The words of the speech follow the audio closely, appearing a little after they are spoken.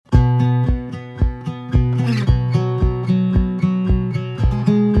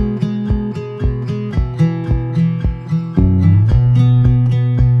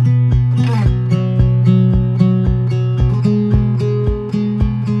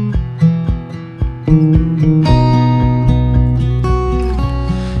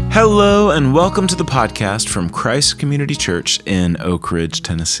Hello and welcome to the podcast from Christ Community Church in Oak Ridge,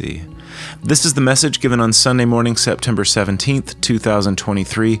 Tennessee. This is the message given on Sunday morning, September 17th,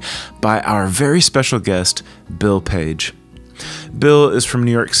 2023 by our very special guest, Bill Paige. Bill is from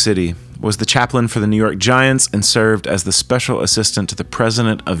New York City, was the chaplain for the New York Giants, and served as the special assistant to the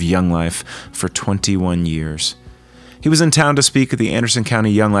president of Young Life for 21 years. He was in town to speak at the Anderson County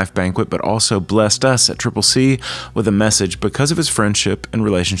Young Life Banquet, but also blessed us at Triple C with a message because of his friendship and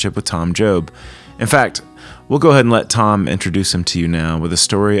relationship with Tom Job. In fact, we'll go ahead and let Tom introduce him to you now with a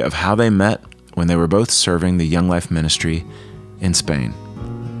story of how they met when they were both serving the Young Life ministry in Spain.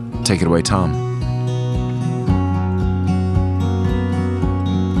 Take it away, Tom.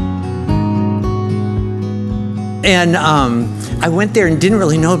 And I went there and didn't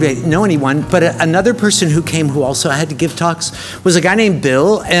really know anyone, but another person who came who also had to give talks was a guy named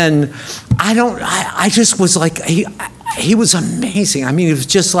Bill. And I just was like, he was amazing. I mean, it was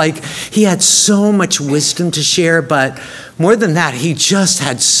just like he had so much wisdom to share, but more than that, he just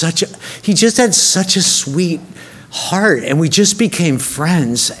had such a sweet heart, and we just became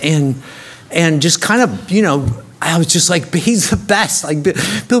friends and just kind of, I was just like, he's the best. Like,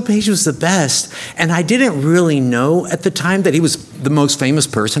 Bill Paige was the best. And I didn't really know at the time that he was the most famous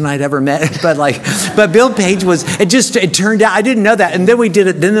person I'd ever met. But Bill Paige was, it turned out, I didn't know that. And then we did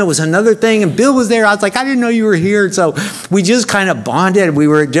it. Then there was another thing and Bill was there. I was like, I didn't know you were here. So we just kind of bonded. We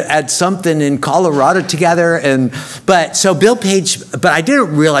were at something in Colorado together. But I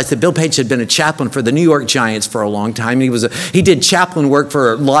didn't realize that Bill Paige had been a chaplain for the New York Giants for a long time. He did chaplain work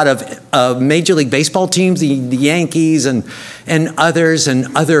for a lot of Major League Baseball teams, the Yankees and others and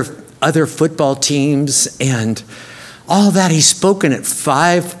other football teams and all that. He's spoken at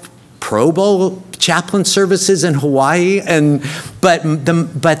 5 Pro Bowl chaplain services in Hawaii, but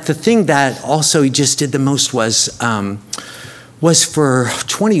the thing that also he just did the most was for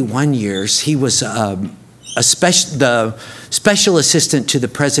 21 years he was the special assistant to the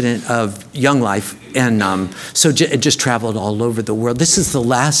president of Young Life, and just traveled all over the world. This is the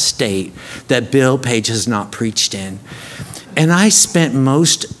last state that Bill Paige has not preached in. And I spent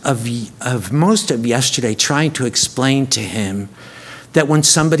most of yesterday trying to explain to him that when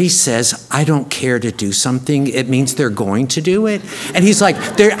somebody says, I don't care to do something, it means they're going to do it. And he's like,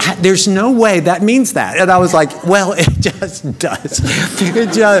 there's no way that means that. And I was like, well, it just does.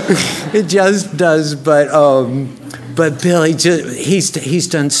 It just does. But Bill, he's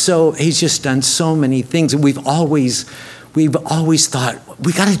just done so many things. And we've always thought,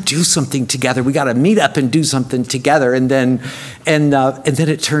 we got to do something together. We got to meet up and do something together. And then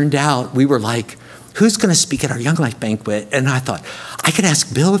it turned out we were like, who's going to speak at our Young Life banquet? And I thought, I could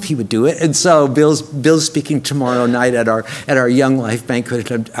ask Bill if he would do it. And so Bill's speaking tomorrow night at our Young Life banquet.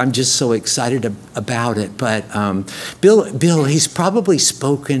 I'm just so excited about it. But Bill, he's probably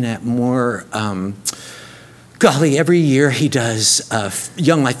spoken at more. Every year he does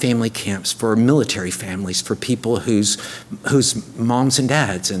Young Life family camps for military families, for people whose moms and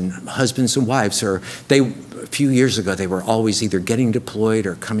dads and husbands and wives a few years ago, they were always either getting deployed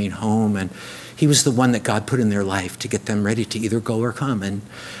or coming home. And he was the one that God put in their life to get them ready to either go or come. And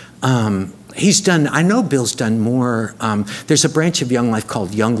I know Bill's done more. There's a branch of Young Life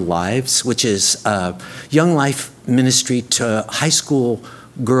called Young Lives, which is Young Life ministry to high school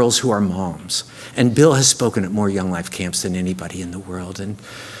girls who are moms. And Bill has spoken at more Young Life camps than anybody in the world. And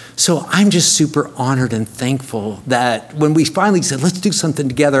so I'm just super honored and thankful that when we finally said, let's do something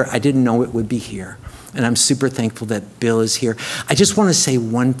together, I didn't know it would be here. And I'm super thankful that Bill is here. I just want to say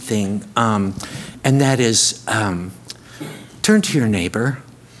one thing, and that is turn to your neighbor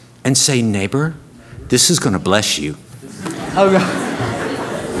and say, neighbor, this is going to bless you. Oh, God.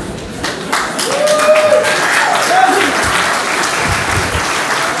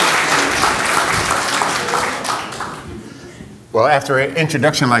 Well, after an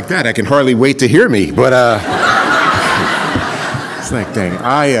introduction like that, I can hardly wait to hear me. But it's like, dang,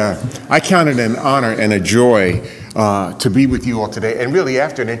 I count it an honor and a joy to be with you all today. And really,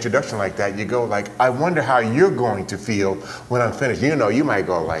 after an introduction like that, you go like, I wonder how you're going to feel when I'm finished. You might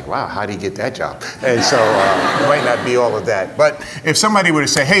go like, wow, how did he get that job? And so it might not be all of that. But if somebody were to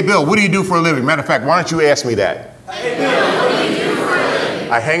say, hey, Bill, what do you do for a living? Matter of fact, why don't you ask me that? Hey, Bill, what do you do for a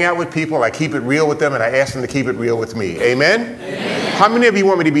living? I hang out with people, I keep it real with them, and I ask them to keep it real with me. Amen? Amen. How many of you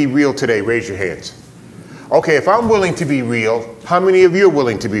want me to be real today? Raise your hands. Okay, if I'm willing to be real, how many of you are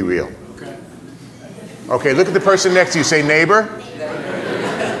willing to be real? Okay, look at the person next to you. Say, neighbor.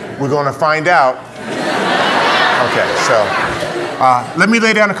 We're going to find out. Okay, so Let me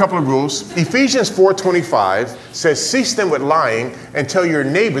lay down a couple of rules. Ephesians 4:25 says, cease then with lying and tell your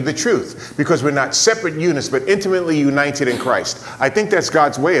neighbor the truth, because we're not separate units, but intimately united in Christ. I think that's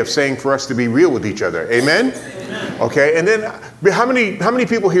God's way of saying for us to be real with each other. Amen? Okay, and then how many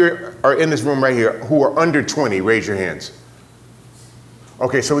people here are in this room right here who are under 20? Raise your hands.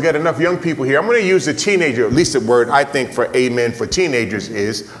 Okay, so we got enough young people here. I'm going to use the teenager, at least the word I think for amen for teenagers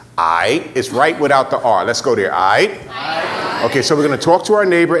is Aight. It's right without the R. Let's go there. Aight. Okay, so we're going to talk to our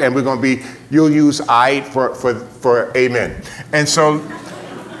neighbor, and we're going to you'll use Aight for amen. And so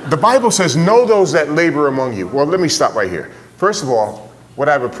the Bible says, know those that labor among you. Well, let me stop right here. First of all, what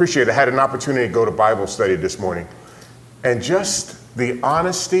I've appreciated, I had an opportunity to go to Bible study this morning, and just the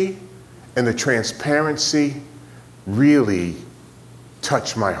honesty and the transparency really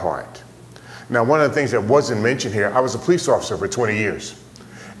touched my heart. Now, one of the things that wasn't mentioned here, I was a police officer for 20 years.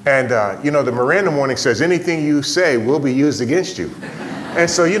 And, the Miranda warning says anything you say will be used against you. And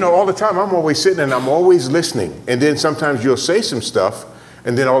so, all the time I'm always sitting and I'm always listening. And then sometimes you'll say some stuff,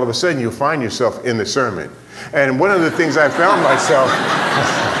 and then all of a sudden you'll find yourself in the sermon. And one of the things I found myself,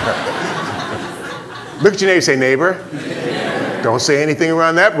 look at your neighbor and say, neighbor, don't say anything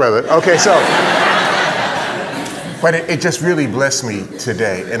around that brother. Okay, so. But it just really blessed me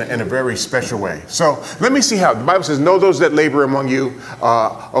today in a very special way. So let me see how the Bible says, know those that labor among you.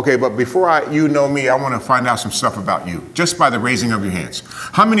 Okay, but before you know me, I want to find out some stuff about you, just by the raising of your hands.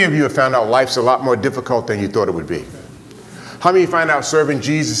 How many of you have found out life's a lot more difficult than you thought it would be? How many find out serving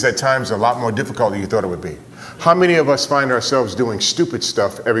Jesus at times a lot more difficult than you thought it would be? How many of us find ourselves doing stupid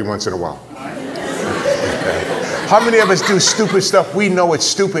stuff every once in a while? How many of us do stupid stuff? We know it's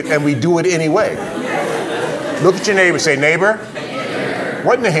stupid and we do it anyway. Look at your neighbor. Say, neighbor,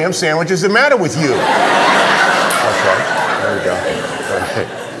 what in the ham sandwich is the matter with you? Okay, there we go. All right.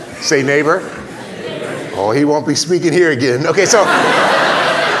 Say, neighbor. Oh, he won't be speaking here again. Okay, so,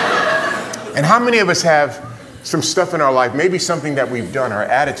 and how many of us have some stuff in our life, maybe something that we've done, our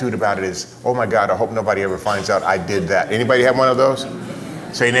attitude about it is, oh my God, I hope nobody ever finds out I did that. Anybody have one of those?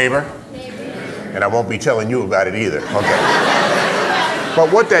 Say, neighbor. And I won't be telling you about it either. Okay. But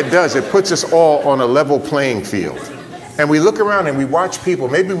what that does, it puts us all on a level playing field. And we look around and we watch people.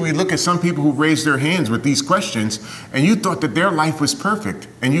 Maybe we look at some people who raise their hands with these questions, and you thought that their life was perfect,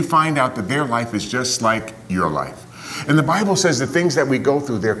 and you find out that their life is just like your life. And the Bible says the things that we go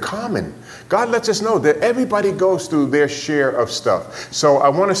through, they're common. God lets us know that everybody goes through their share of stuff. So I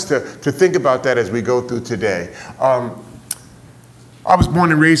want us to think about that as we go through today. I was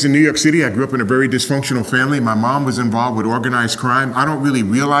born and raised in New York City. I grew up in a very dysfunctional family. My mom was involved with organized crime. I don't really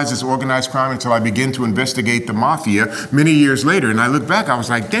realize it's organized crime until I begin to investigate the mafia many years later. And I look back, I was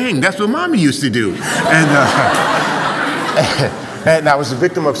like, dang, that's what mommy used to do. And I was the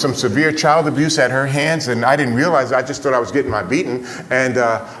victim of some severe child abuse at her hands, and I didn't realize. I just thought I was getting my beating. And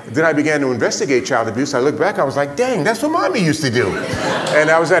then I began to investigate child abuse. I looked back, I was like, dang, that's what mommy used to do.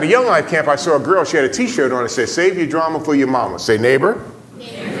 And I was at a Young Life camp. I saw a girl. She had a T-shirt on that said, save your drama for your mama. Say, neighbor.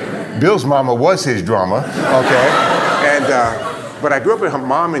 Bill's mama was his drama, okay? And but I grew up with her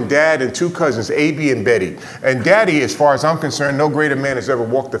mom and dad and two cousins, A.B. and Betty. And Daddy, as far as I'm concerned, no greater man has ever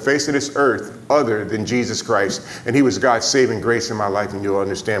walked the face of this earth other than Jesus Christ. And he was God's saving grace in my life, and you'll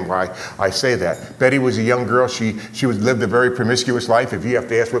understand why I say that. Betty was a young girl. She lived a very promiscuous life. If you have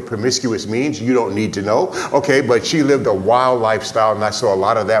to ask what promiscuous means, you don't need to know, okay? But she lived a wild lifestyle, and I saw a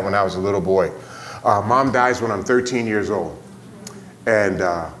lot of that when I was a little boy. Mom dies when I'm 13 years old. And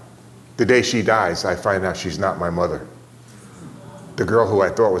the day she dies, I find out she's not my mother. The girl who I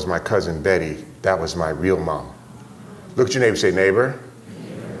thought was my cousin Betty, that was my real mom. Look at your neighbor, say, neighbor.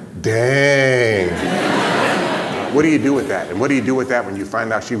 Dang. What do you do with that? And what do you do with that when you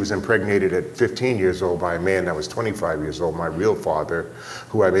find out she was impregnated at 15 years old by a man that was 25 years old, my real father,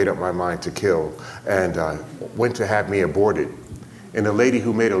 who I made up my mind to kill, and went to have me aborted. And the lady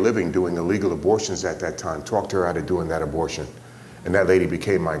who made a living doing illegal abortions at that time talked her out of doing that abortion. And that lady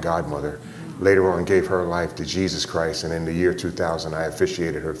became my godmother. Later on, gave her life to Jesus Christ, and in the year 2000, I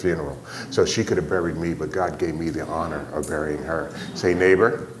officiated her funeral. So she could have buried me, but God gave me the honor of burying her. Say,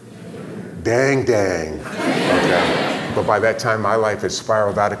 neighbor. Dang, dang. Okay. But by that time, my life had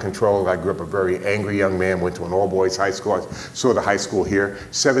spiraled out of control. I grew up a very angry young man, went to an all-boys high school. I saw the high school here.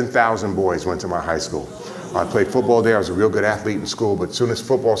 7,000 boys went to my high school. I played football there. I was a real good athlete in school, but as soon as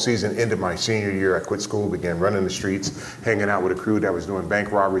football season ended my senior year, I quit school, began running the streets, hanging out with a crew that was doing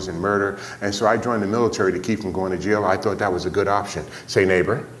bank robberies and murder. And so I joined the military to keep from going to jail. I thought that was a good option. Say,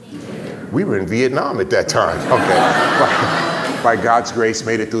 neighbor. We were in Vietnam at that time. Okay. By God's grace,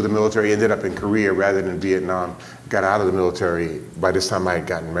 made it through the military, ended up in Korea rather than Vietnam. got out of the military. By this time I had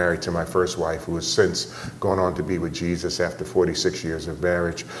gotten married to my first wife, who has since gone on to be with Jesus after 46 years of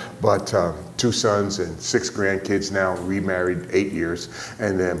marriage. But 2 sons and 6 grandkids now, remarried 8 years.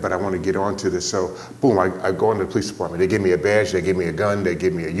 But I want to get on to this. So boom, I go into the police department. They give me a badge, they give me a gun, they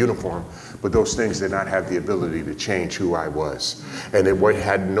give me a uniform. But those things did not have the ability to change who I was. And it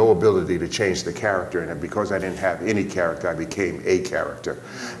had no ability to change the character. And because I didn't have any character, I became a character.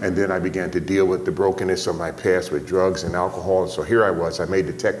 And then I began to deal with the brokenness of my past with drugs and alcohol. And so here I was. I made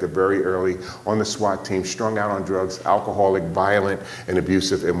detective very early on the SWAT team, strung out on drugs, alcoholic, violent, and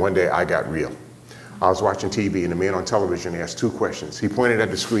abusive. And one day I got real. I was watching TV, and the man on television asked 2 questions. He pointed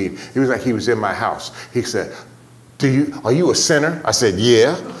at the screen. He was like he was in my house. He said, are you a sinner? I said,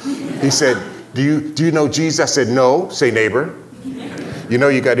 yeah. He said, do you know Jesus? I said, no. Say, neighbor. You know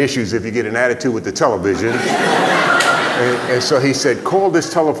you got issues if you get an attitude with the television. And so he said, call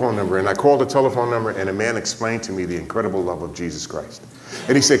this telephone number. And I called the telephone number, and a man explained to me the incredible love of Jesus Christ.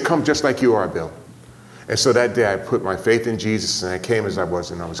 And he said, come just like you are, Bill. And so that day I put my faith in Jesus, and I came as I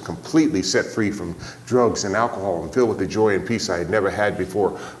was, and I was completely set free from drugs and alcohol and filled with the joy and peace I had never had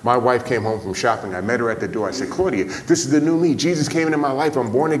before. My wife came home from shopping. I met her at the door. I said, Claudia, this is the new me. Jesus came into my life.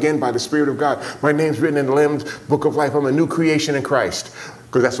 I'm born again by the Spirit of God. My name's written in the Lamb's Book of Life. I'm a new creation in Christ.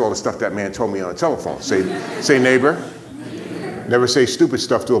 Because that's all the stuff that man told me on the telephone. Say neighbor. Never say stupid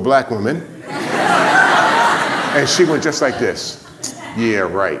stuff to a black woman. And she went just like this. Yeah,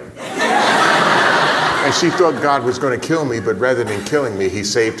 right. And she thought God was going to kill me, but rather than killing me, he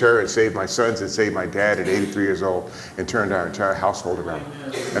saved her and saved my sons and saved my dad at 83 years old and turned our entire household around.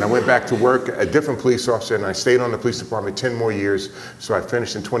 And I went back to work, a different police officer, and I stayed on the police department 10 more years. So I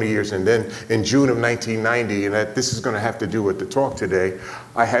finished in 20 years. And then in June of 1990, and this is going to have to do with the talk today,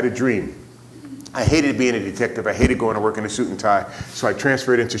 I had a dream. I hated being a detective. I hated going to work in a suit and tie. So I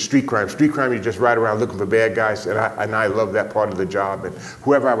transferred into street crime. Street crime, you just ride around looking for bad guys. And I love that part of the job. And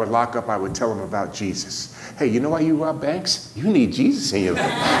whoever I would lock up, I would tell them about Jesus. Hey, you know why you rob banks? You need Jesus in your life.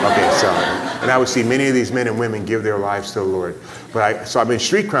 Okay, so, and I would see many of these men and women give their lives to the Lord. So I'm in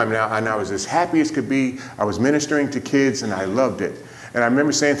street crime now, and I was as happy as could be. I was ministering to kids, and I loved it. And I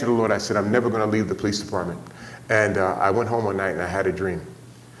remember saying to the Lord, I said, I'm never going to leave the police department. And I went home one night, and I had a dream.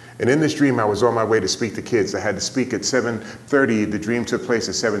 And in this dream, I was on my way to speak to kids. I had to speak at 7:30. The dream took place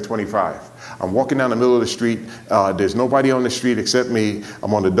at 7:25. I'm walking down the middle of the street. There's nobody on the street except me.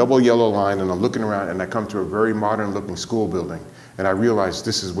 I'm on the double yellow line, and I'm looking around, and I come to a very modern-looking school building. And I realize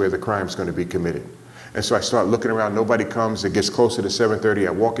this is where the crime's going to be committed. And so I start looking around. Nobody comes. It gets closer to 7:30.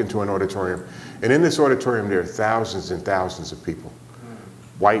 I walk into an auditorium. And in this auditorium, there are thousands and thousands of people.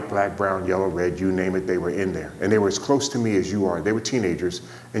 White, black, brown, yellow, red, you name it, they were in there. And they were as close to me as you are. They were teenagers,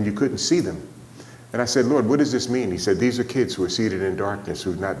 and you couldn't see them. And I said, Lord, what does this mean? He said, these are kids who are seated in darkness,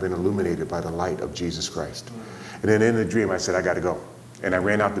 who've not been illuminated by the light of Jesus Christ. And then in the dream, I said, I got to go. And I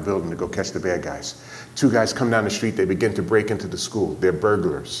ran out the building to go catch the bad guys. 2 guys come down the street. They begin to break into the school. They're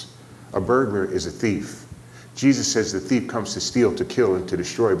burglars. A burglar is a thief. Jesus says the thief comes to steal, to kill, and to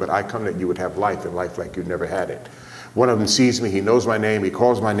destroy, but I come that you would have life, and life like you never had it. One of them sees me, he knows my name, he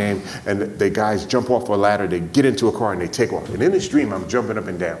calls my name, and the guys jump off a ladder, they get into a car, and they take off. And in this dream, I'm jumping up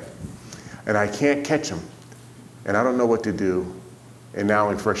and down. And I can't catch them. And I don't know what to do. And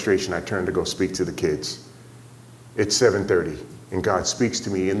now in frustration, I turn to go speak to the kids. It's 7:30, and God speaks to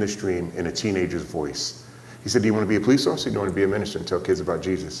me in this dream in a teenager's voice. He said, do you want to be a police officer, or do you want to be a minister and tell kids about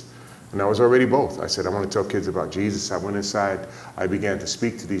Jesus? And I was already both. I said, I want to tell kids about Jesus. I went inside. I began to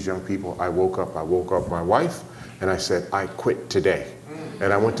speak to these young people. I woke up my wife. And I said, I quit today.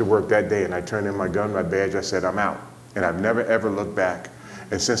 And I went to work that day, and I turned in my gun, my badge. I said, I'm out. And I've never, ever looked back.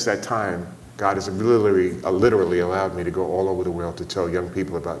 And since that time, God has literally allowed me to go all over the world to tell young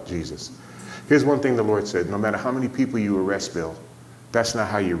people about Jesus. Here's one thing the Lord said, no matter how many people you arrest, Bill, that's not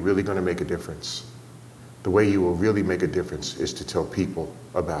how you're really going to make a difference. The way you will really make a difference is to tell people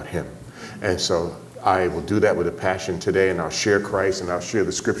about him. And so I will do that with a passion today, and I'll share Christ, and I'll share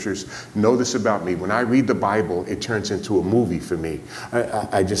the scriptures. Know this about me. When I read the Bible, it turns into a movie for me.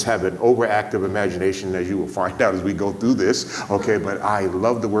 I just have an overactive imagination, as you will find out as we go through this. Okay, but I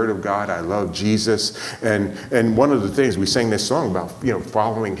love the Word of God. I love Jesus. And one of the things we sang this song about,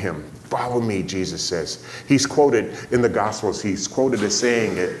 following him. Follow me, Jesus says. He's quoted in the Gospels. He's quoted as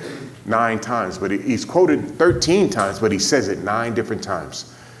saying it 9 times, but he's quoted 13 times, but he says it 9 different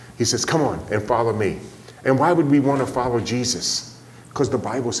times. He says, come on and follow me. And why would we want to follow Jesus? Because the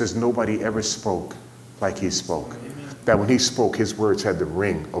Bible says nobody ever spoke like he spoke. That when he spoke, his words had the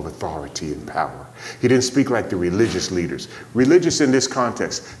ring of authority and power. He didn't speak like the religious leaders. Religious in this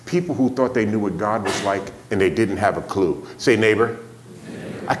context, people who thought they knew what God was like and they didn't have a clue. Say, neighbor.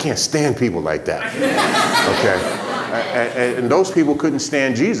 I can't stand people like that. Okay? And those people couldn't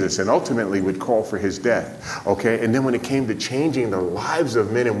stand Jesus and ultimately would call for his death. Okay? And then when it came to changing the lives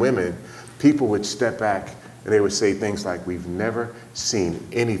of men and women, people would step back and they would say things like, we've never seen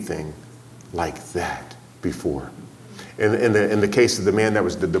anything like that before. In the case of the man that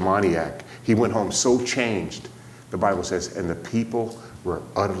was the demoniac, he went home so changed, the Bible says, and the people were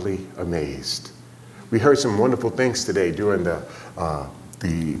utterly amazed. We heard some wonderful things today during the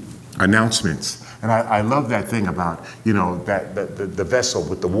announcements. And I love that thing about, that the vessel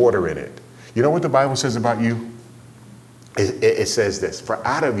with the water in it. You know what the Bible says about you? It says this, for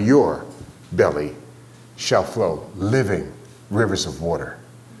out of your belly shall flow living rivers of water.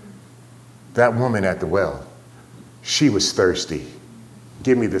 That woman at the well, she was thirsty.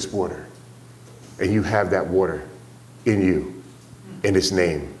 Give me this water. And you have that water in you. And his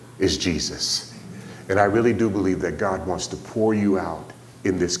name is Jesus. And I really do believe that God wants to pour you out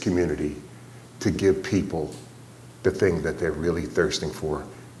in this community to give people the thing that they're really thirsting for,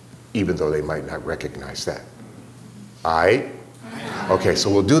 even though they might not recognize that. Aight? Okay, so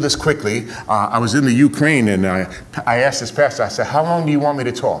we'll do this quickly. I was in the Ukraine and I asked this pastor, I said, how long do you want me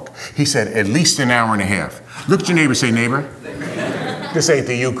to talk? He said, at least an hour and a half. Look at your neighbor, say, neighbor, this ain't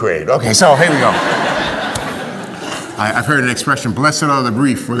the Ukraine. Okay, so here we go. I've heard an expression, blessed are the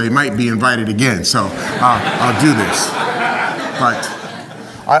brief, for they might be invited again. So I'll do this. But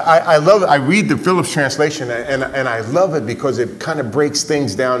I read the Phillips translation and I love it because it kind of breaks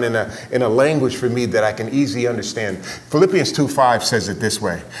things down in a language for me that I can easily understand. Philippians 2:5 says it this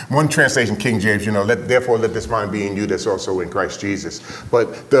way. One translation, King James, therefore let this mind be in you that's also in Christ Jesus.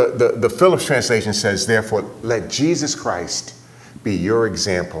 But the Phillips translation says, therefore let Jesus Christ be your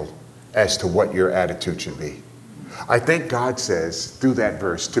example as to what your attitude should be. I think God says through that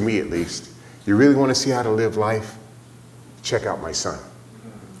verse, to me at least, you really want to see how to live life? Check out my son.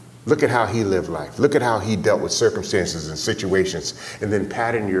 Look at how he lived life. Look at how he dealt with circumstances and situations, and then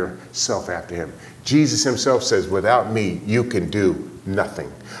pattern yourself after him. Jesus himself says, without me, you can do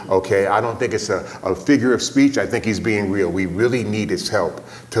nothing. Okay, I don't think it's a figure of speech. I think he's being real. We really need his help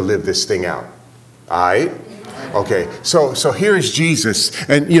to live this thing out. All right? Okay, so here is Jesus,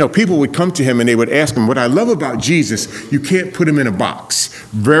 and people would come to him and they would ask him, what I love about Jesus, you can't put him in a box.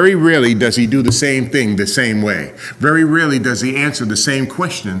 Very rarely does he do the same thing the same way. Very rarely does he answer the same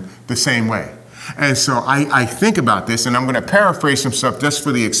question the same way. And so I think about this, and I'm going to paraphrase some stuff just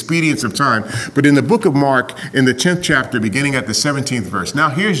for the expedience of time. But in the book of Mark, in the 10th chapter, beginning at the 17th verse, now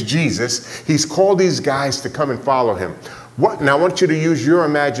here's Jesus. He's called these guys to come and follow him. Now I want you to use your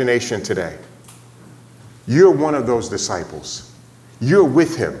imagination today. You're one of those disciples. You're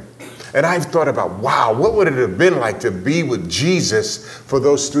with him. And I've thought about, wow, what would it have been like to be with Jesus for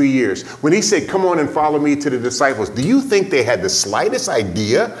those 3 years? When he said, come on and follow me to the disciples, do you think they had the slightest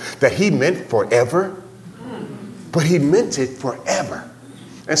idea that he meant forever? But he meant it forever.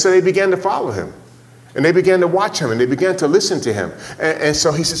 And so they began to follow him. And they began to watch him, and they began to listen to him. And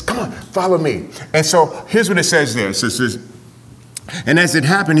so he says, come on, follow me. And so here's what it says there. It says, and as it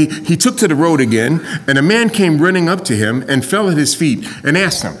happened, he took to the road again, and a man came running up to him and fell at his feet and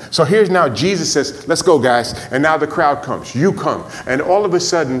asked him. So here's now Jesus says, let's go, guys. And now the crowd comes. You come. And all of a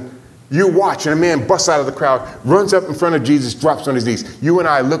sudden, you watch, and a man busts out of the crowd, runs up in front of Jesus, drops on his knees. You and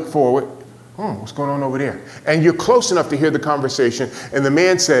I look forward. What's going on over there? And you're close enough to hear the conversation. And the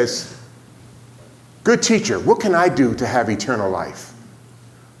man says, good teacher, what can I do to have eternal life?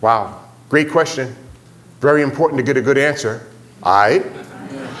 Wow, great question. Very important to get a good answer. All right?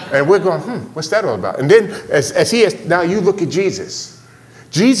 And we're going, what's that all about? And then as he has, now you look at Jesus.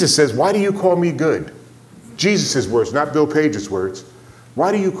 Jesus says, why do you call me good? Jesus' words, not Bill Paige's words.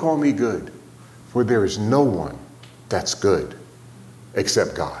 Why do you call me good? For there is no one that's good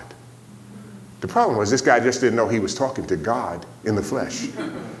except God. The problem was this guy just didn't know he was talking to God in the flesh.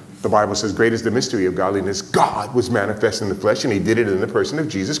 The Bible says, great is the mystery of godliness. God was manifest in the flesh, and he did it in the person of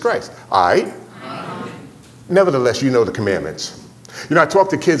Jesus Christ. All right? Nevertheless, you know the commandments. I talk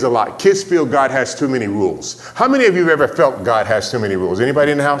to kids a lot. Kids feel God has too many rules. How many of you have ever felt God has too many rules?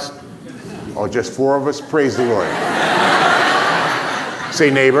 Anybody in the house? Oh, just 4 of us? Praise the Lord.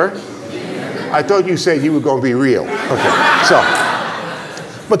 Say neighbor. I thought you said you were going to be real. Okay,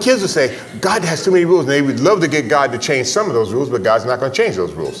 but kids will say, God has too many rules. And they would love to get God to change some of those rules, but God's not going to change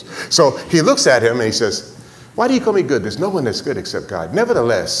those rules. So he looks at him and he says, why do you call me good? There's no one that's good except God.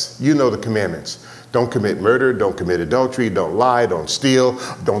 Nevertheless, you know the commandments. Don't commit murder, don't commit adultery, don't lie, don't steal,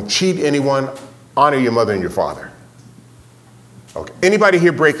 don't cheat anyone, honor your mother and your father. Okay. Anybody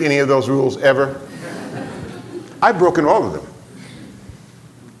here break any of those rules ever? I've broken all of them.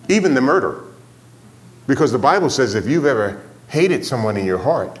 Even the murder. Because the Bible says if you've ever hated someone in your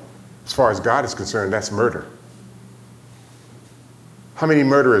heart, as far as God is concerned, that's murder. How many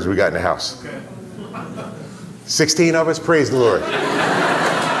murderers we got in the house? 16 of us? Praise the Lord.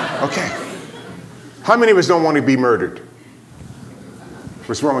 Okay. How many of us don't want to be murdered?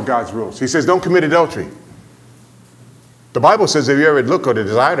 What's wrong with God's rules? He says, don't commit adultery. The Bible says if you ever look or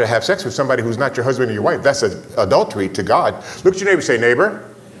desire to have sex with somebody who's not your husband or your wife, that's adultery to God. Look at your neighbor and say,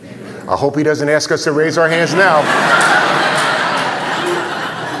 neighbor, I hope he doesn't ask us to raise our hands now.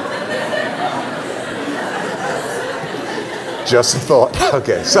 Just a thought.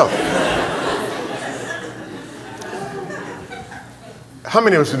 Okay, so. How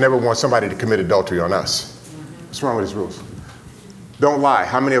many of us would never want somebody to commit adultery on us? What's wrong with his rules? Don't lie.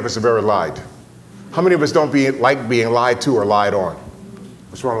 How many of us have ever lied? How many of us don't like being lied to or lied on?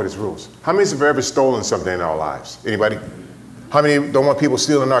 What's wrong with his rules? How many of us have ever stolen something in our lives? Anybody? How many don't want people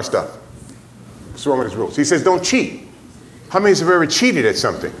stealing our stuff? What's wrong with his rules? He says don't cheat. How many of us have ever cheated at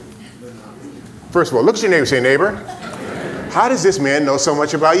something? First of all, look at your neighbor and say, neighbor, how does this man know so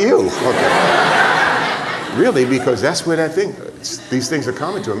much about you? Okay. Really, because that's where these things are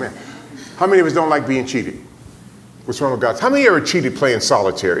common to a man. How many of us don't like being cheated? What's wrong with God? How many of you ever cheated playing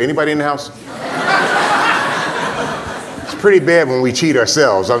solitaire? Anybody in the house? It's pretty bad when we cheat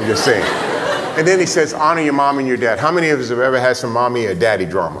ourselves, I'm just saying. And then he says, honor your mom and your dad. How many of us have ever had some mommy or daddy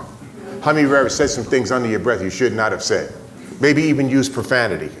drama? How many of you have ever said some things under your breath you should not have said? Maybe even used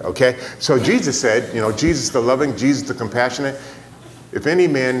profanity, okay? So Jesus said, Jesus the loving, Jesus the compassionate. If any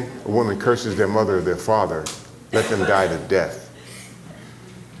man or woman curses their mother or their father, let them die to death.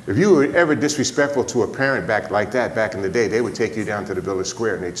 If you were ever disrespectful to a parent back in the day, they would take you down to the village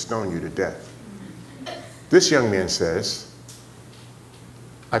square and they'd stone you to death. This young man says,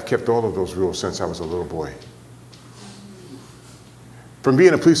 I've kept all of those rules since I was a little boy. From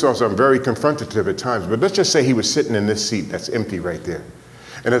being a police officer, I'm very confrontative at times, but let's just say he was sitting in this seat that's empty right there.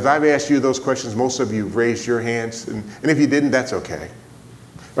 And as I've asked you those questions, most of you have raised your hands, and if you didn't, that's okay.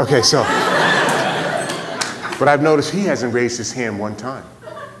 Okay, so, but I've noticed he hasn't raised his hand one time.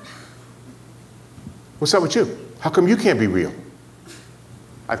 What's up with you? How come you can't be real?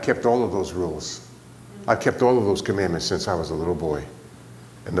 I've kept all of those rules. I've kept all of those commandments since I was a little boy.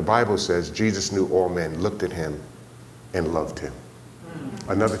 And the Bible says Jesus knew all men, looked at him, and loved him.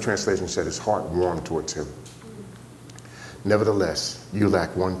 Another translation said his heart warmed towards him. Nevertheless, you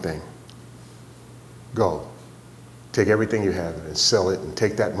lack one thing. Go, take everything you have and sell it and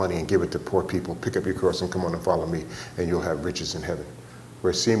take that money and give it to poor people. Pick up your cross and come on and follow me, and you'll have riches in heaven,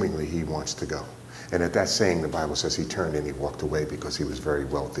 where seemingly he wants to go. And at that saying, the Bible says he turned and he walked away because he was very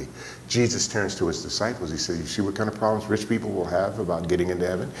wealthy. Jesus turns to his disciples. He said, you see what kind of problems rich people will have about getting into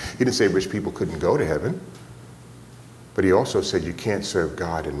heaven? He didn't say rich people couldn't go to heaven. But he also said you can't serve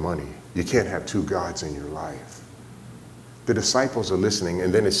God and money. You can't have two gods in your life. The disciples are listening,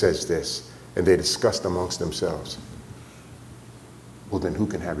 and then it says this, and they discussed amongst themselves, well, then who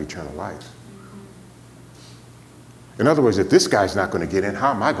can have eternal life? In other words, if this guy's not going to get in,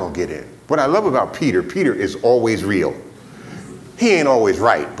 how am I going to get in? What I love about Peter is always real. He ain't always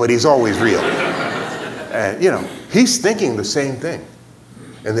right, but he's always real. And, he's thinking the same thing.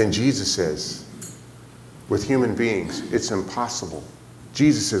 And then Jesus says, with human beings, it's impossible.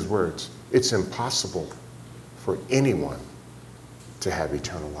 Jesus' words, it's impossible for anyone to have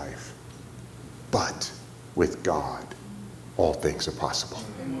eternal life. But with God, all things are possible.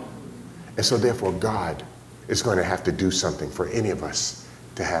 And so therefore, God is going to have to do something for any of us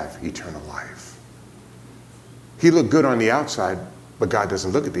to have eternal life. He looked good on the outside, but God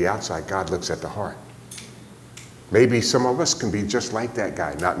doesn't look at the outside. God looks at the heart. Maybe some of us can be just like that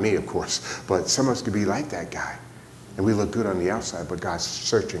guy. Not me, of course, but some of us can be like that guy. And we look good on the outside, but God's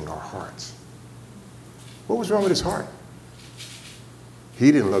searching our hearts. What was wrong with his heart?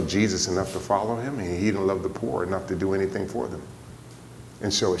 He didn't love Jesus enough to follow him, and he didn't love the poor enough to do anything for them.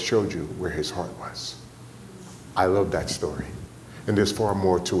 And so it showed you where his heart was. I love that story. And there's far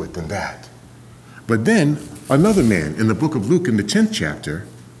more to it than that. But then another man in the book of Luke in the 10th chapter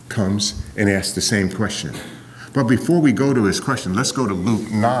comes and asks the same question. But before we go to his question, let's go to Luke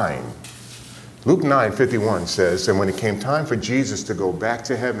 9. Luke 9:51 says, and when it came time for Jesus to go back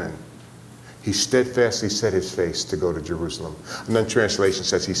to heaven, he steadfastly set his face to go to Jerusalem. Another translation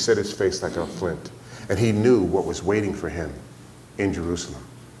says he set his face like a flint, and he knew what was waiting for him in Jerusalem.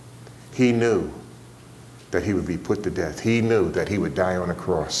 He knew that he would be put to death. He knew that he would die on a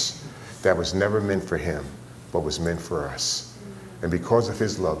cross that was never meant for him, but was meant for us. And because of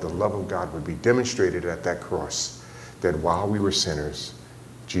his love, the love of God would be demonstrated at that cross, that while we were sinners,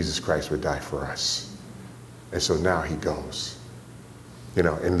 Jesus Christ would die for us. And so now he goes. You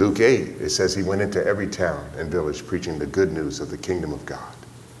know, in Luke 8, it says he went into every town and village preaching the good news of the kingdom of God.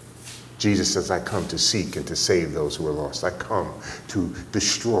 Jesus says, I come to seek and to save those who are lost. I come to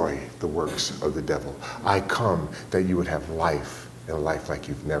destroy the works of the devil. I come that you would have life, and life like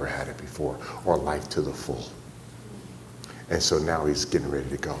you've never had it before, or life to the full. And so now he's getting ready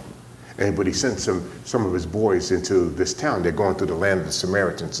to go. But he sent some of his boys into this town. They're going through the land of the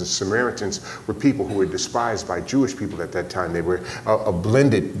Samaritans. The Samaritans were people who were despised by Jewish people at that time. They were a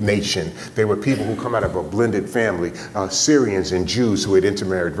blended nation. They were people who come out of a blended family, Syrians and Jews who had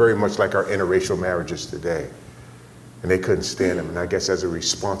intermarried, very much like our interracial marriages today. And they couldn't stand them. And I guess as a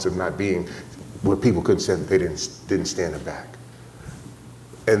response of not being where people couldn't stand them, they didn't stand them back.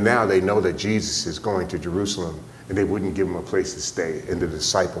 And now they know that Jesus is going to Jerusalem, and they wouldn't give him a place to stay. And the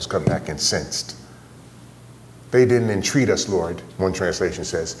disciples come back incensed. They didn't entreat us, Lord, one translation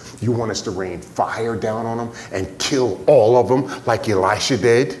says. You want us to rain fire down on them and kill all of them like Elisha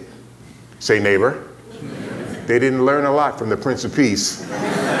did? Say, neighbor. They didn't learn a lot from the Prince of Peace.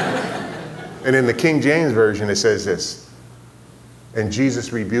 And in the King James Version, it says this. And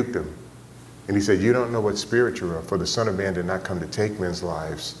Jesus rebuked them. And he said, you don't know what spirit you're of, for the Son of Man did not come to take men's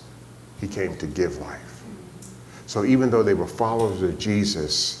lives. He came to give life. So even though they were followers of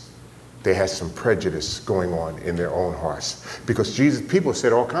Jesus, they had some prejudice going on in their own hearts. Because people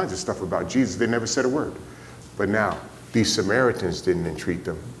said all kinds of stuff about Jesus. They never said a word. But now, these Samaritans didn't entreat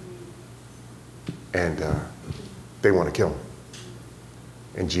them. And they want to kill him.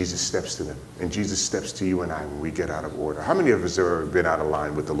 And Jesus steps to them. And Jesus steps to you and I when we get out of order. How many of us have ever been out of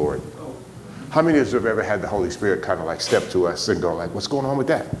line with the Lord? How many of us have ever had the Holy Spirit kind of like step to us and go like, what's going on with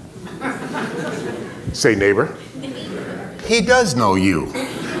that? Say, neighbor. He does know you.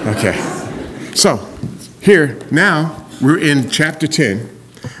 Okay. So here, now, we're in chapter 10.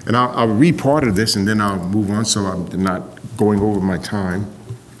 And I'll read part of this and then I'll move on so I'm not going over my time.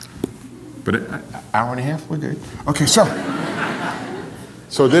 But an hour and a half, we're good. Okay, so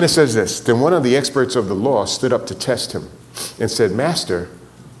then it says this. Then one of the experts of the law stood up to test him and said, Master,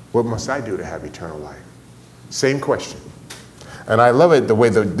 what must I do to have eternal life? Same question. And I love it the way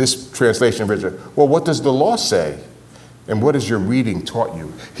this translation reads it. Well, what does the law say? And what has your reading taught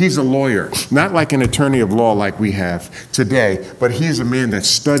you? He's a lawyer, not like an attorney of law like we have today, but he's a man that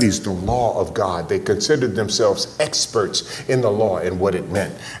studies the law of God. They considered themselves experts in the law and what it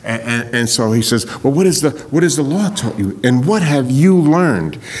meant. And so he says, well, what is the law taught you? And what have you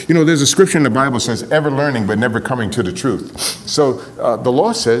learned? You know, there's a scripture in the Bible that says, ever learning but never coming to the truth. So the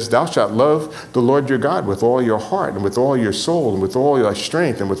law says, thou shalt love the Lord your God with all your heart and with all your soul and with all your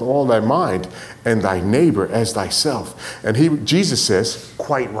strength and with all thy mind, and thy neighbor as thyself. And Jesus says,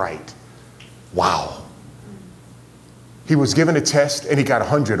 quite right. Wow. He was given a test and he got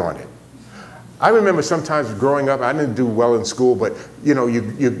 100 on it. I remember sometimes growing up, I didn't do well in school, but you know,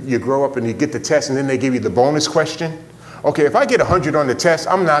 you grow up and you get the test and then they give you the bonus question. Okay, if I get 100 on the test,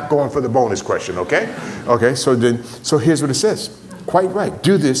 I'm not going for the bonus question, okay? Okay, so here's what it says. Quite right.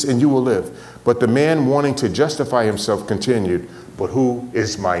 Do this and you will live. But the man wanting to justify himself continued, but who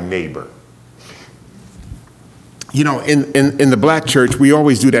is my neighbor? You know, in the black church, we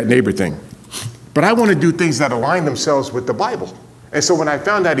always do that neighbor thing. But I want to do things that align themselves with the Bible. And so when I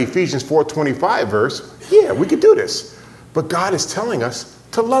found that Ephesians 4:25 verse, yeah, we could do this. But God is telling us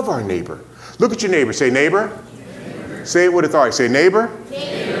to love our neighbor. Look at your neighbor. Say, neighbor. Neighbor. Say it with authority. Say, neighbor.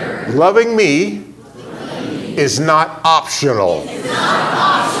 Neighbor. Loving me is not optional. It's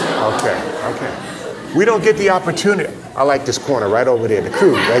not optional. Okay. We don't get the opportunity. I like this corner right over there, the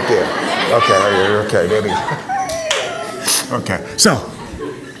crew right there. Okay, there we go. Okay,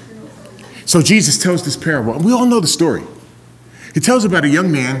 so Jesus tells this parable, and we all know the story. He tells about a young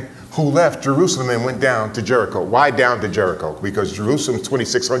man who left Jerusalem and went down to Jericho. Why down to Jericho? Because Jerusalem's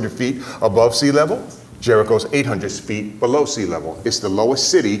 2,600 feet above sea level. Jericho's 800 feet below sea level. It's the lowest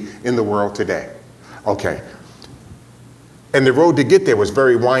city in the world today. Okay. And the road to get there was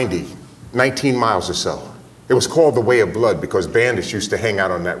very windy, 19 miles or so. It was called the Way of Blood because bandits used to hang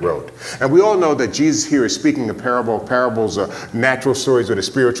out on that road. And we all know that Jesus here is speaking a parable. Parables are natural stories with a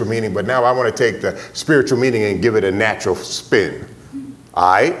spiritual meaning, but now I want to take the spiritual meaning and give it a natural spin.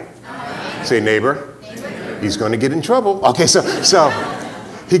 Aight? Say, neighbor. He's going to get in trouble. Okay, so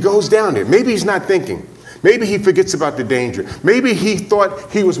he goes down there. Maybe he's not thinking. Maybe he forgets about the danger. Maybe he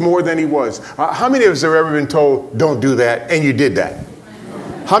thought he was more than he was. How many of us have ever been told, don't do that, and you did that?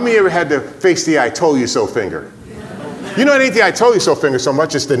 How many ever had to face the I told you so finger? You know, it ain't the I told you so finger so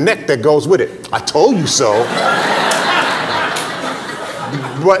much, it's the neck that goes with it. I told you so.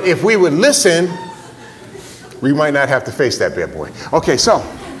 But if we would listen, we might not have to face that bad boy. Okay, so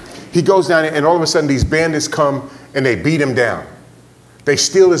he goes down and all of a sudden these bandits come and they beat him down. They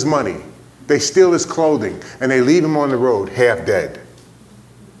steal his money. They steal his clothing. And they leave him on the road half dead.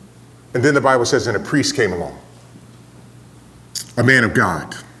 And then the Bible says, and a priest came along. A man of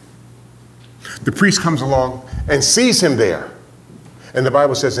God. The priest comes along and sees him there. And the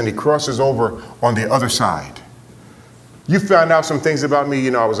Bible says, and he crosses over on the other side. You found out some things about me.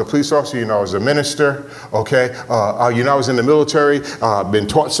 I was a police officer. I was a minister. Okay. I was in the military. Been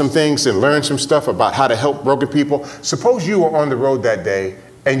taught some things and learned some stuff about how to help broken people. Suppose you were on the road that day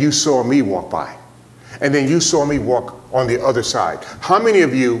and you saw me walk by. And then you saw me walk on the other side. How many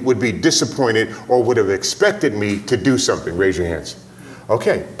of you would be disappointed or would have expected me to do something? Raise your hands.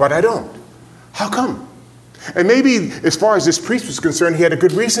 Okay. But I don't. How come? And maybe as far as this priest was concerned, he had a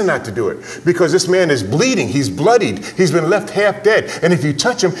good reason not to do it. Because this man is bleeding. He's bloodied. He's been left half dead. And if you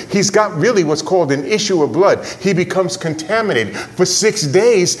touch him, he's got really what's called an issue of blood. He becomes contaminated. For 6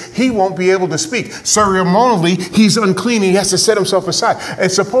 days, he won't be able to speak. Ceremonially, he's unclean. He has to set himself aside.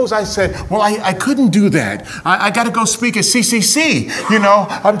 And suppose I said, well, I couldn't do that. I got to go speak at CCC.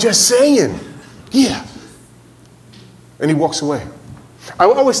 I'm just saying. Yeah. And he walks away. I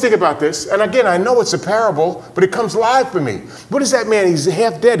always think about this, and again, I know it's a parable, but it comes live for me. What is that man? He's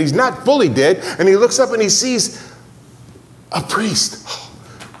half dead. He's not fully dead, and he looks up and he sees a priest. Oh,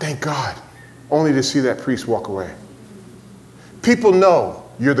 thank God. Only to see that priest walk away. People know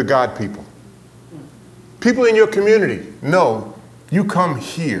you're the God people. People in your community know you come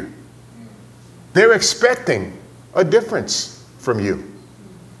here. They're expecting a difference from you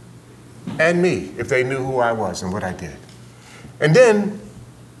and me if they knew who I was and what I did. And then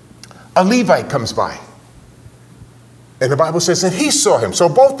a Levite comes by. And the Bible says that he saw him. So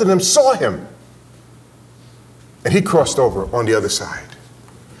both of them saw him. And he crossed over on the other side.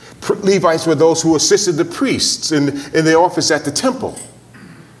 Levites were those who assisted the priests in their office at the temple.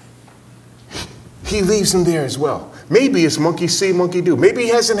 He leaves them there as well. Maybe it's monkey see, monkey do. Maybe he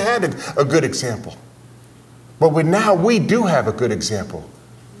hasn't had a good example. But now we do have a good example.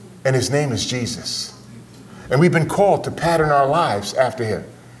 And his name is Jesus. And we've been called to pattern our lives after him.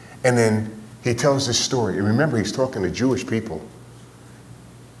 And then he tells this story. And remember, he's talking to Jewish people.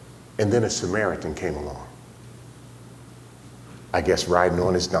 And then a Samaritan came along. I guess riding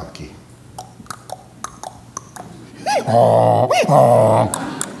on his donkey.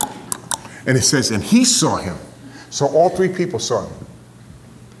 And it says, and he saw him. So all three people saw him.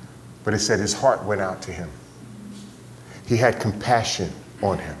 But it said his heart went out to him. He had compassion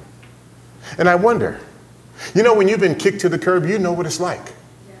on him. And I wonder, when you've been kicked to the curb, you know what it's like.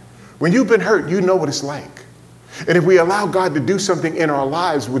 Yeah. When you've been hurt, you know what it's like. And if we allow God to do something in our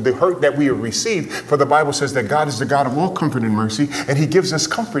lives with the hurt that we have received, for the Bible says that God is the God of all comfort and mercy, and he gives us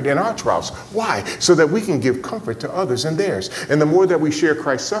comfort in our trials. Why? So that we can give comfort to others in theirs. And the more that we share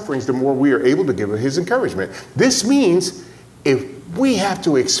Christ's sufferings, the more we are able to give his encouragement. This means if we have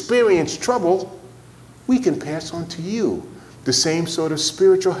to experience trouble, we can pass on to you the same sort of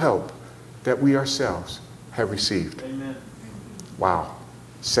spiritual help that we ourselves have received. Amen. Wow.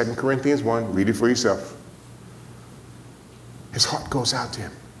 2 Corinthians 1, read it for yourself. His heart goes out to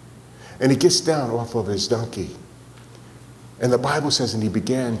him. And he gets down off of his donkey. And the Bible says, and he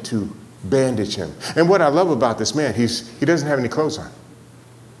began to bandage him. And what I love about this man, he doesn't have any clothes on.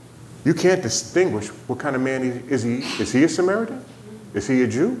 You can't distinguish what kind of man is he. Is he a Samaritan? Is he a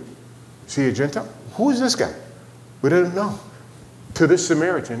Jew? Is he a Gentile? Who is this guy? We don't know. To this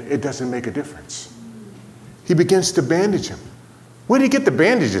Samaritan, it doesn't make a difference. He begins to bandage him. Where did he get the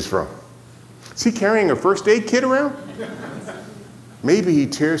bandages from? Is he carrying a first aid kit around? Maybe he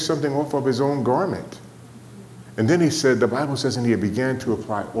tears something off of his own garment. And then he said, the Bible says, and he began to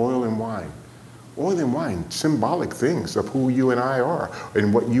apply oil and wine. Oil and wine, symbolic things of who you and I are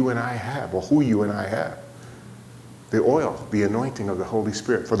and what you and I have, or who you and I have. The oil, the anointing of the Holy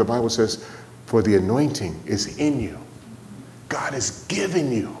Spirit. For the Bible says, for the anointing is in you. God has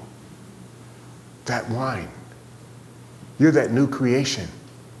given you that wine. You're that new creation.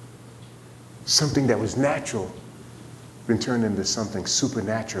 Something that was natural been turned into something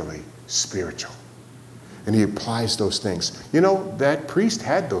supernaturally spiritual. And he applies those things. That priest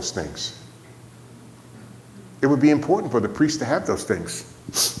had those things. It would be important for the priest to have those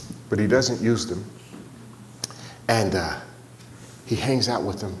things, but he doesn't use them. And he hangs out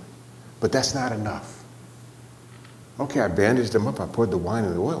with them, but that's not enough. Okay, I bandaged him up. I poured the wine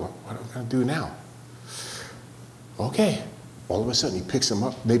and the oil. What am I going to do now? Okay. All of a sudden, he picks him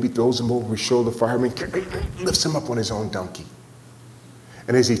up, maybe throws him over his shoulder, fireman, lifts him up on his own donkey.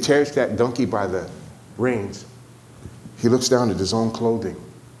 And as he tears that donkey by the reins, he looks down at his own clothing.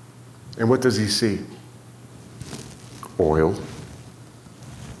 And what does he see? Oil,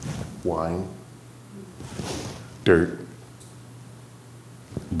 wine, dirt,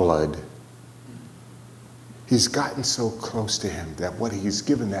 blood. He's gotten so close to him that what he's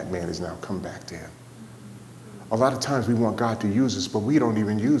given that man has now come back to him. A lot of times we want God to use us, but we don't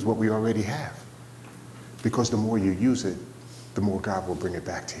even use what we already have. Because the more you use it, the more God will bring it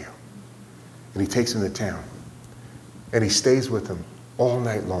back to you. And he takes him to town. And he stays with him all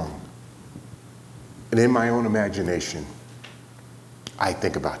night long. And in my own imagination, I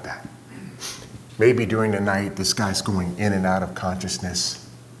think about that. Maybe during the night, this guy's going in and out of consciousness.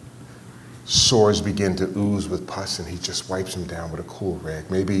 Sores begin to ooze with pus, and he just wipes them down with a cool rag.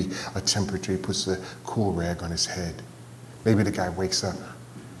 Maybe a temperature, he puts a cool rag on his head. Maybe the guy wakes up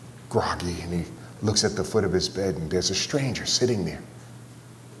groggy, and he looks at the foot of his bed, and there's a stranger sitting there.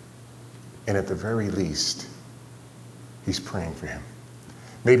 And at the very least, he's praying for him.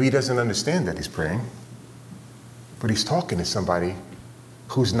 Maybe he doesn't understand that he's praying, but he's talking to somebody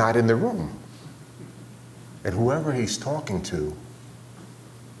who's not in the room. And whoever he's talking to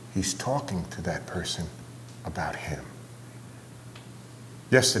that person about him.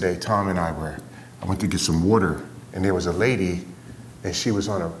 Yesterday, Tom and I went to get some water, and there was a lady, and she was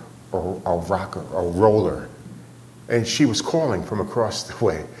on a roller, and she was calling from across the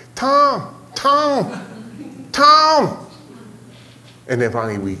way, Tom, Tom, Tom. And then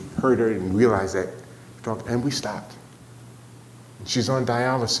finally we heard her and realized that, and we stopped. And she's on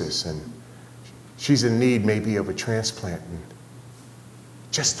dialysis, and she's in need maybe of a transplant, and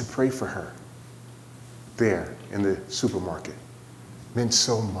just to pray for her there in the supermarket meant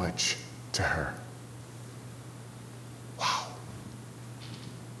so much to her. Wow.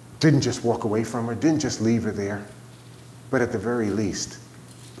 Didn't just walk away from her, didn't just leave her there, but at the very least,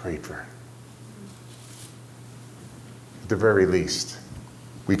 prayed for her. At the very least,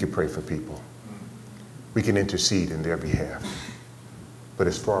 we can pray for people. We can intercede in their behalf. But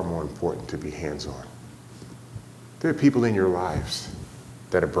it's far more important to be hands-on. There are people in your lives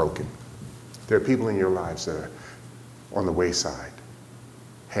that are broken. There are people in your lives that are on the wayside,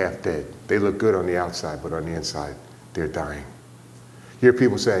 half dead. They look good on the outside, but on the inside, they're dying. You hear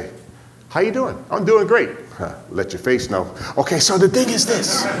people say, how you doing? I'm doing great. Let your face know. Okay, so the thing is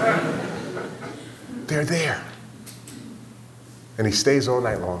this. They're there. And he stays all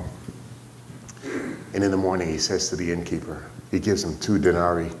night long. And in the morning, he says to the innkeeper, he gives him 2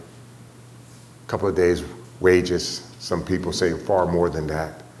 denarii, a couple of days' wages. Some people say far more than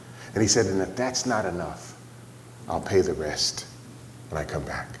that. And he said, and if that's not enough, I'll pay the rest when I come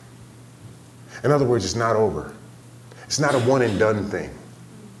back. In other words, it's not over. It's not a one and done thing.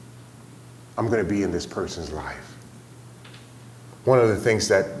 I'm going to be in this person's life. One of the things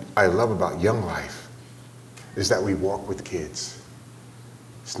that I love about Young Life is that we walk with kids.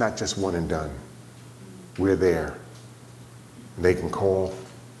 It's not just one and done. We're there. They can call,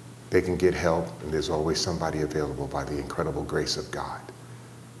 they can get help, and there's always somebody available by the incredible grace of God.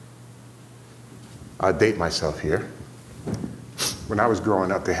 I'll date myself here. When I was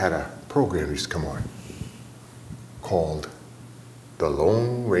growing up, they had a program that used to come on called The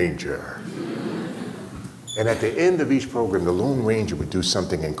Lone Ranger. And at the end of each program, the Lone Ranger would do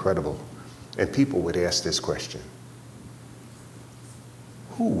something incredible, and people would ask this question: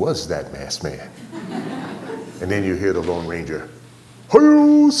 who was that masked man? And then you hear the Lone Ranger,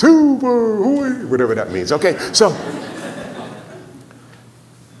 "Ho, silver, hoy," whatever that means. Okay, so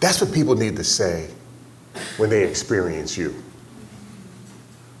that's what people need to say when they experience you.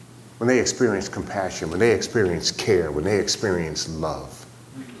 When they experience compassion, when they experience care, when they experience love.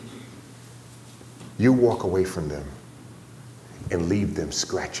 You walk away from them and leave them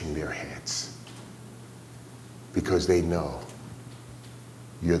scratching their heads because they know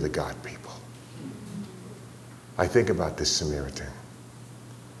you're the God people. I think about this Samaritan.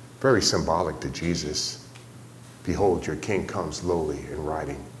 Very symbolic to Jesus. Behold, your king comes lowly and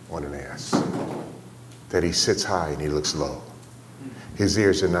riding on an ass. That he sits high and he looks low. His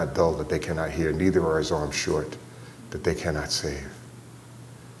ears are not dull that they cannot hear, neither are his arms short that they cannot save.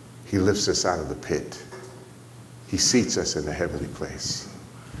 He lifts us out of the pit. He seats us in the heavenly place.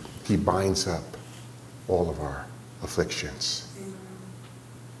 He binds up all of our afflictions.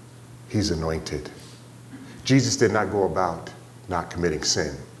 He's anointed. Jesus did not go about not committing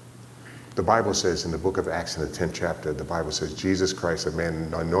sin. The Bible says in the book of Acts in the 10th chapter, the Bible says Jesus Christ, a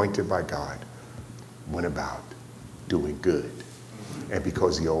man anointed by God, went about doing good. And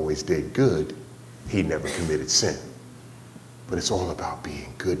because he always did good, he never committed sin. But it's all about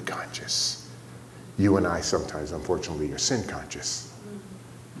being good conscious. You and I sometimes, unfortunately, are sin conscious.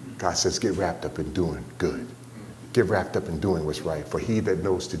 God says, get wrapped up in doing good. Get wrapped up in doing what's right. For he that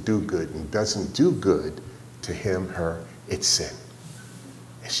knows to do good and doesn't do good, to him, her, it's sin.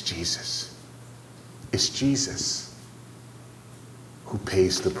 It's Jesus. It's Jesus who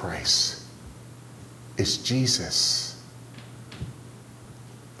pays the price. It's Jesus,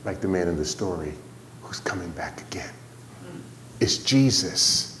 like the man in the story, who's coming back again. It's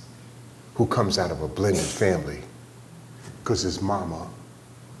Jesus who comes out of a blended family because his mama,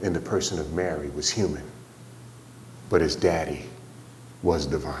 in the person of Mary, was human, but his daddy was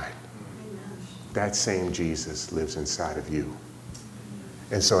divine. Amen. That same Jesus lives inside of you.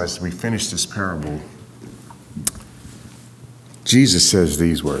 And so as we finish this parable, Jesus says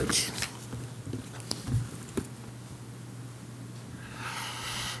these words.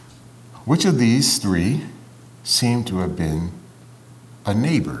 Which of these three seem to have been a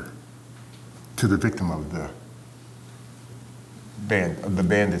neighbor to the victim of the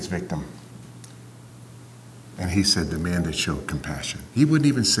bandit's victim? And he said, the man that showed compassion. He wouldn't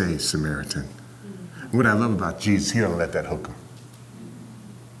even say Samaritan. What I love about Jesus, he don't let that hook him.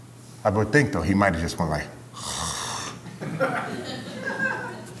 I would think, though, he might have just went like,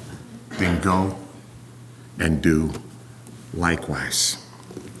 then go and do likewise.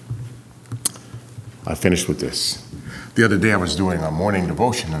 I finished with this. The other day I was doing a morning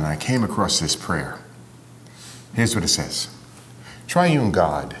devotion and I came across this prayer. Here's what it says. Triune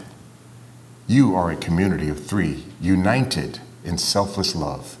God, you are a community of three, united in selfless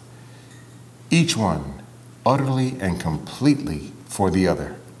love, each one utterly and completely for the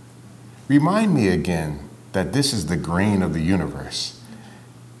other. Remind me again that this is the grain of the universe,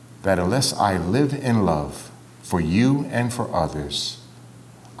 that unless I live in love for you and for others,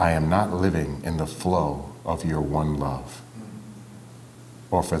 I am not living in the flow of your one love,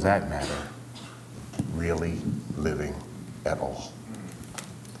 or for that matter, really living at all.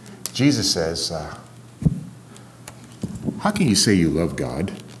 Jesus says, how can you say you love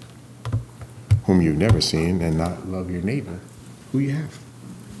God, whom you've never seen, and not love your neighbor, who you have?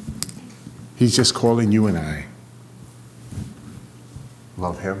 He's just calling you and I.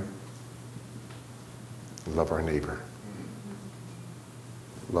 Love him. Love our neighbor.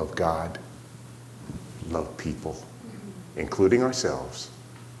 Love God. Love people, including ourselves.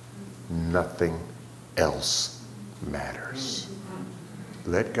 Nothing else matters.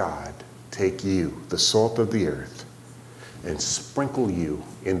 Let God take you, the salt of the earth, and sprinkle you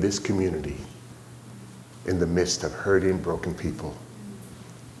in this community in the midst of hurting, broken people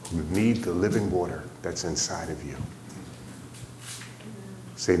who need the living water that's inside of you.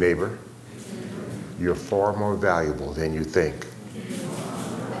 Say, neighbor, you're far more valuable than you think.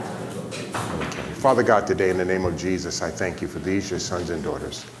 Okay. Father God, today in the name of Jesus, I thank you for these, your sons and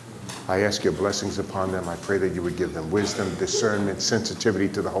daughters. I ask your blessings upon them. I pray that you would give them wisdom, discernment, sensitivity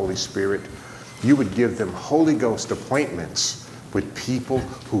to the Holy Spirit. You would give them Holy Ghost appointments with people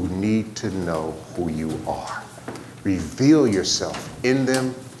who need to know who you are. Reveal yourself in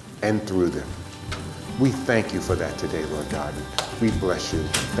them and through them. We thank you for that today, Lord God. We bless you.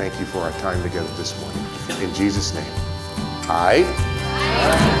 Thank you for our time together this morning. In Jesus' name. Aight?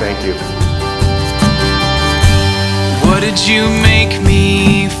 Thank you. What did you make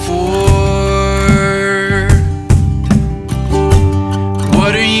me for?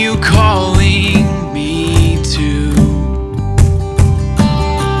 What are you calling me to?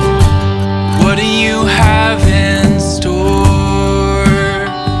 What do you have in store?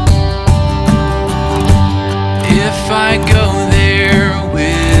 If I go there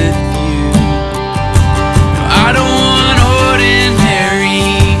with you, no, I don't want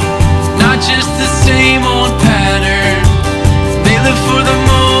ordinary, not just the same old pattern. They live for the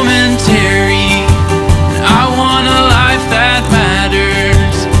momentary, and I want a life that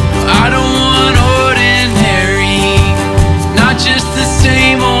matters. No, I don't want ordinary, not just the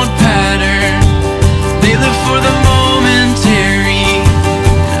same old pattern. They live for the momentary,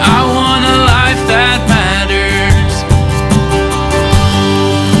 and I want a life that matters.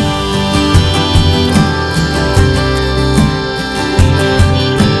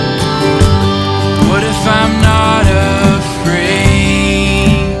 What if I'm not afraid?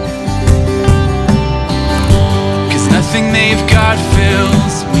 'Cause nothing they've got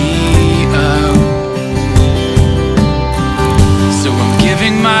fills me up. So I'm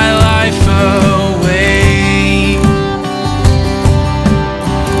giving my life away.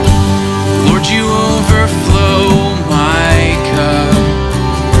 Lord, you overflow my cup.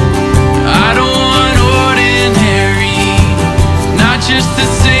 I don't want ordinary, not just the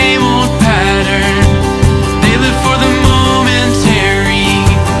same old pattern. They live for the momentary.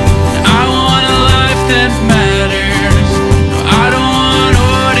 I want a life that matters. No, I don't want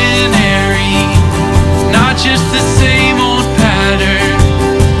ordinary, not just the same old pattern.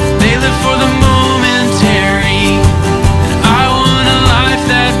 They live for the momentary. And I want a life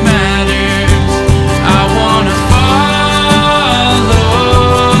that matters. I want to follow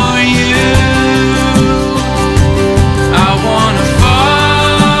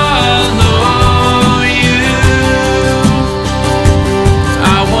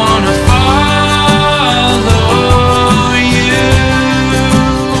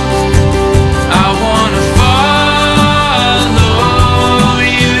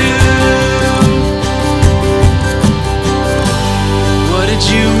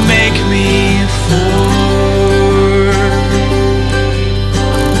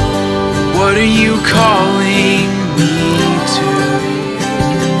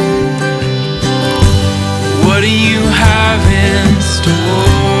what do you have in store?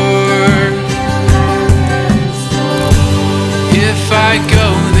 If I go